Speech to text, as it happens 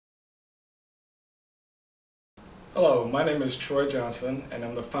Hello, my name is Troy Johnson, and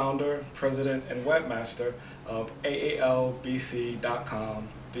I'm the founder, president, and webmaster of AALBC.com,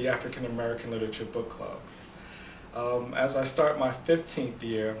 the African American Literature Book Club. As I start my 15th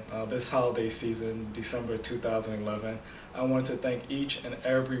year this holiday season, December 2011, I want to thank each and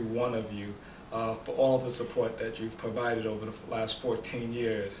every one of you for all of the support that you've provided over the last 14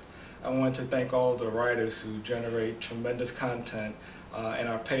 years. I want to thank all the writers who generate tremendous content and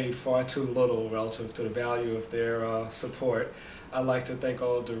are paid far too little relative to the value of their support. I'd like to thank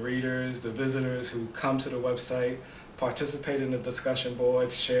all the readers, the visitors who come to the website, participate in the discussion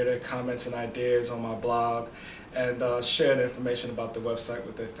boards, share their comments and ideas on my blog, and share the information about the website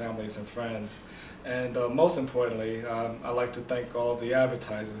with their families and friends. And most importantly, I'd like to thank all the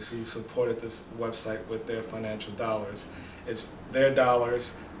advertisers who supported this website with their financial dollars. It's their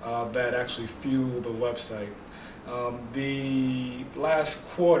dollars that actually fuel the website. The last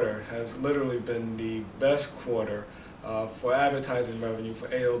quarter has literally been the best quarter for advertising revenue for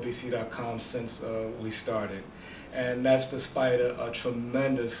AALBC.com since we started. And that's despite a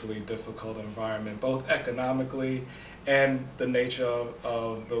tremendously difficult environment, both economically and the nature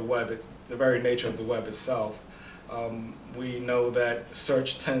of the web, the very nature of the web itself. We know that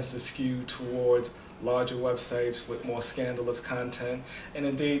search tends to skew towards larger websites with more scandalous content, and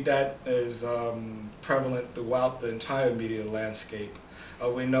indeed that is prevalent throughout the entire media landscape.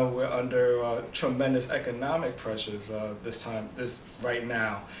 We know we're under tremendous economic pressures right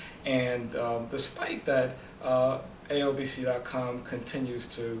now, and despite that, AALBC.com continues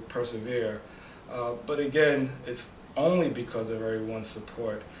to persevere. But again, it's only because of everyone's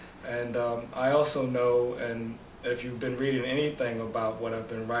support. And I also know, and if you've been reading anything about what I've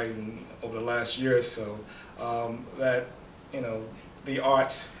been writing over the last year or so, that the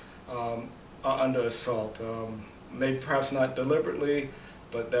arts are under assault. Maybe perhaps not deliberately,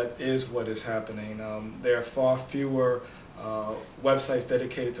 but that is what is happening. There are far fewer websites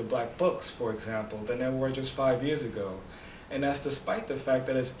dedicated to black books, for example, than there were just 5 years ago. And that's despite the fact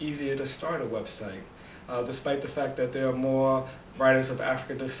that it's easier to start a website, despite the fact that there are more writers of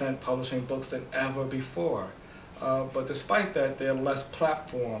African descent publishing books than ever before. But despite that, there are less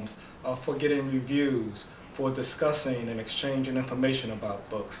platforms for getting reviews, for discussing and exchanging information about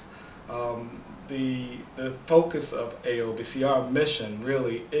books. The focus of AALBC, our mission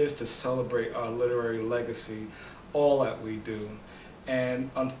really is to celebrate our literary legacy, all that we do.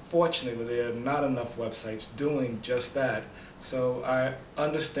 And unfortunately, there are not enough websites doing just that. So I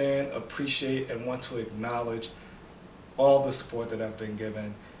understand, appreciate, and want to acknowledge all the support that I've been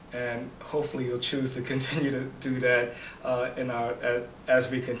given. And hopefully you'll choose to continue to do that as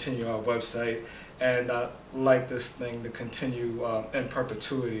we continue our website. And I'd like this thing to continue in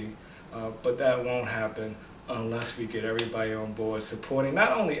perpetuity, but that won't happen unless we get everybody on board supporting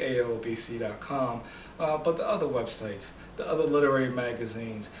not only AALBC.com, but the other websites, the other literary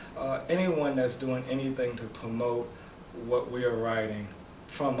magazines, anyone that's doing anything to promote what we are writing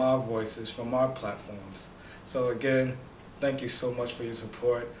from our voices, from our platforms. So again, thank you so much for your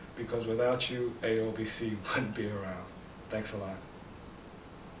support, because without you, AALBC wouldn't be around. Thanks a lot.